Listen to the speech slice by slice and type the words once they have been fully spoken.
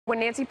when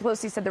Nancy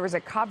Pelosi said there was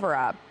a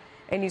cover-up,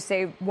 and you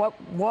say,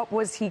 what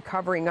was he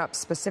covering up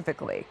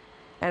specifically?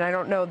 And I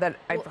don't know that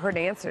I've heard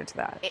an answer to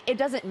that. It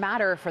doesn't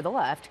matter for the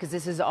left, because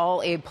this is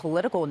all a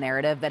political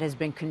narrative that has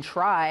been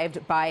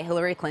contrived by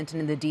Hillary Clinton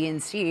and the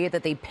DNC,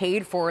 that they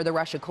paid for the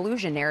Russia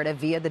collusion narrative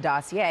via the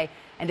dossier,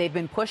 and they've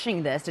been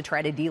pushing this to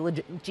try to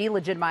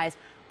delegitimize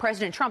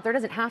President Trump. There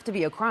doesn't have to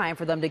be a crime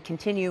for them to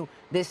continue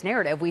this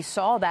narrative. We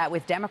saw that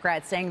with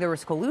Democrats saying there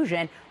was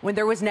collusion when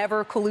there was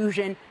never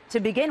collusion to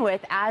begin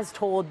with, as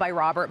told by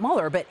Robert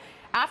Mueller. But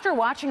after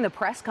watching the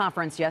press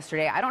conference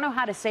yesterday, I don't know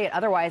how to say it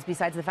otherwise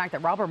besides the fact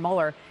that Robert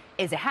Mueller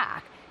is a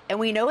hack. And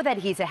we know that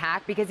he's a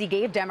hack because he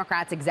gave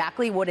Democrats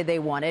exactly what they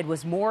wanted,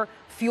 was more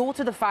fuel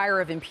to the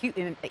fire of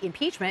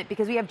impeachment,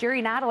 because we have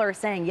Jerry Nadler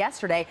saying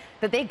yesterday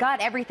that they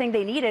got everything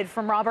they needed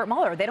from Robert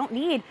Mueller. They don't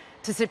need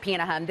to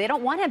subpoena him. They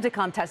don't want him to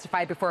come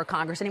testify before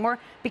Congress anymore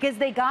because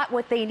they got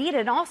what they needed.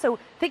 And also,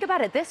 think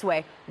about it this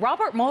way.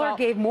 Robert Mueller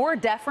gave more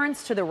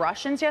deference to the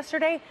Russians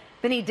yesterday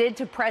than he did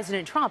to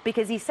President Trump,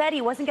 because he said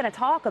he wasn't going to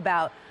talk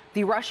about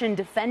the Russian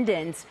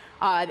defendants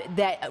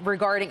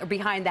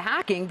behind the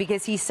hacking,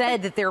 because he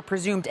said that they're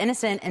presumed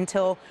innocent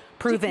until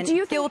proven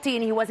guilty,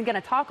 and he wasn't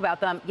going to talk about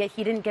them, yet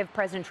he didn't give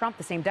President Trump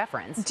the same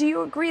deference. Do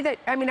you agree that,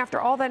 I mean, after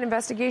all that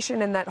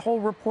investigation and that whole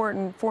report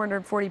in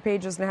 440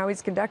 pages and how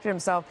he's conducted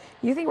himself,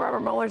 you think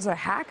Robert Mueller's a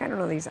hack? I don't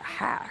know that he's a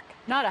hack.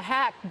 Not a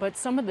hack, but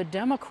some of the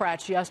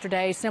Democrats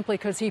yesterday, simply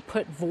because he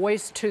put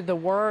voice to the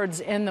words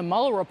in the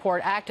Mueller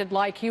report, acted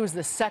like he was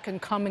the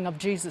second coming of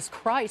Jesus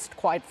Christ,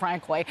 quite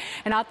frankly.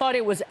 And I thought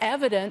it was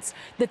evidence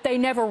that they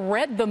never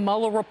read the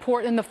Mueller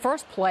report in the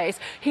first place.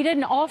 He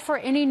didn't offer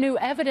any new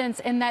evidence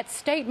in that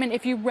statement.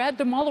 If you read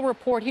the Mueller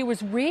report, he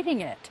was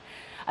reading it.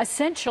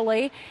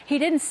 Essentially, he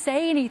didn't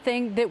say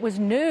anything that was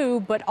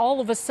new, but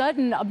all of a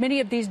sudden, many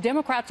of these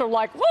Democrats are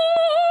like,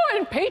 whoa,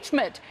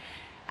 impeachment.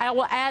 I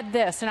will add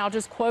this, and I'll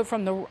just quote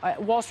from the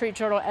Wall Street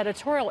Journal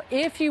editorial.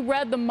 If you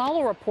read the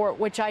Mueller report,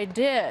 which I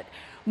did,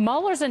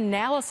 Mueller's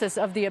analysis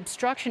of the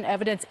obstruction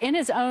evidence in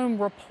his own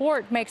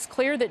report makes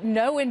clear that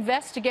no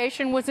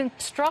investigation was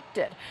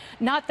instructed,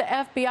 not the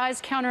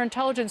FBI's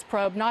counterintelligence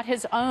probe, not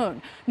his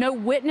own. No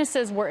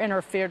witnesses were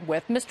interfered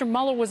with. Mr.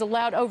 Mueller was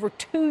allowed over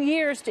 2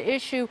 years to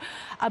issue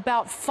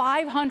about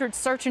 500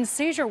 search and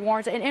seizure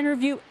warrants and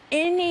interview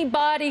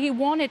anybody he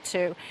wanted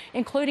to,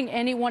 including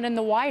anyone in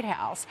the White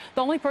House.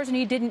 The only person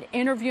he didn't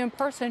interview in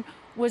person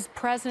was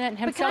President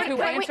himself, who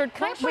answered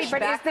questions.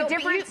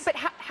 But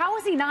how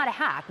is he not a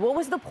hack? What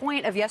was the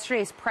point of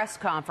yesterday's press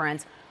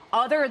conference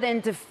other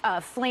than to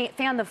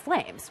fan the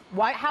flames?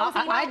 Why?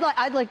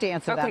 I'd like to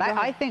answer that.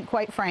 I think,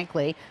 quite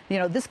frankly, you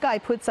know, this guy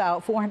puts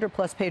out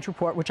 400-plus page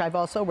report, which I've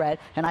also read,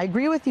 and I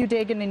agree with you,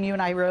 Dagan, and you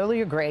and I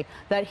really agree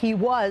that he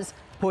was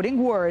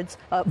putting words,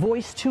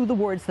 voice to the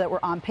words that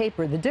were on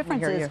paper. The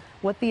difference is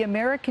what the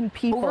American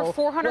people, over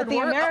 400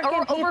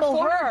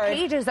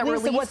 pages that were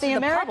released what the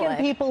American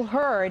people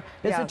heard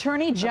is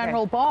Attorney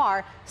General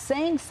Barr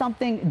saying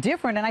something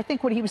different. And I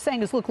think what he was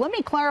saying is, look, let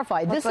me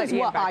clarify. This is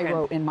what I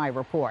wrote in my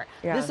report.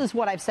 This is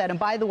what I've said. And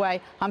by the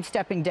way, I'm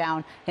stepping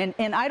down. And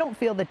I don't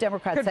feel that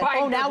Democrats said,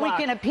 oh, now we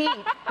can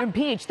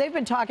impeach. They've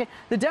been talking.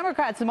 The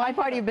Democrats in my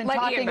party have been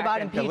talking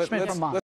about impeachment for months.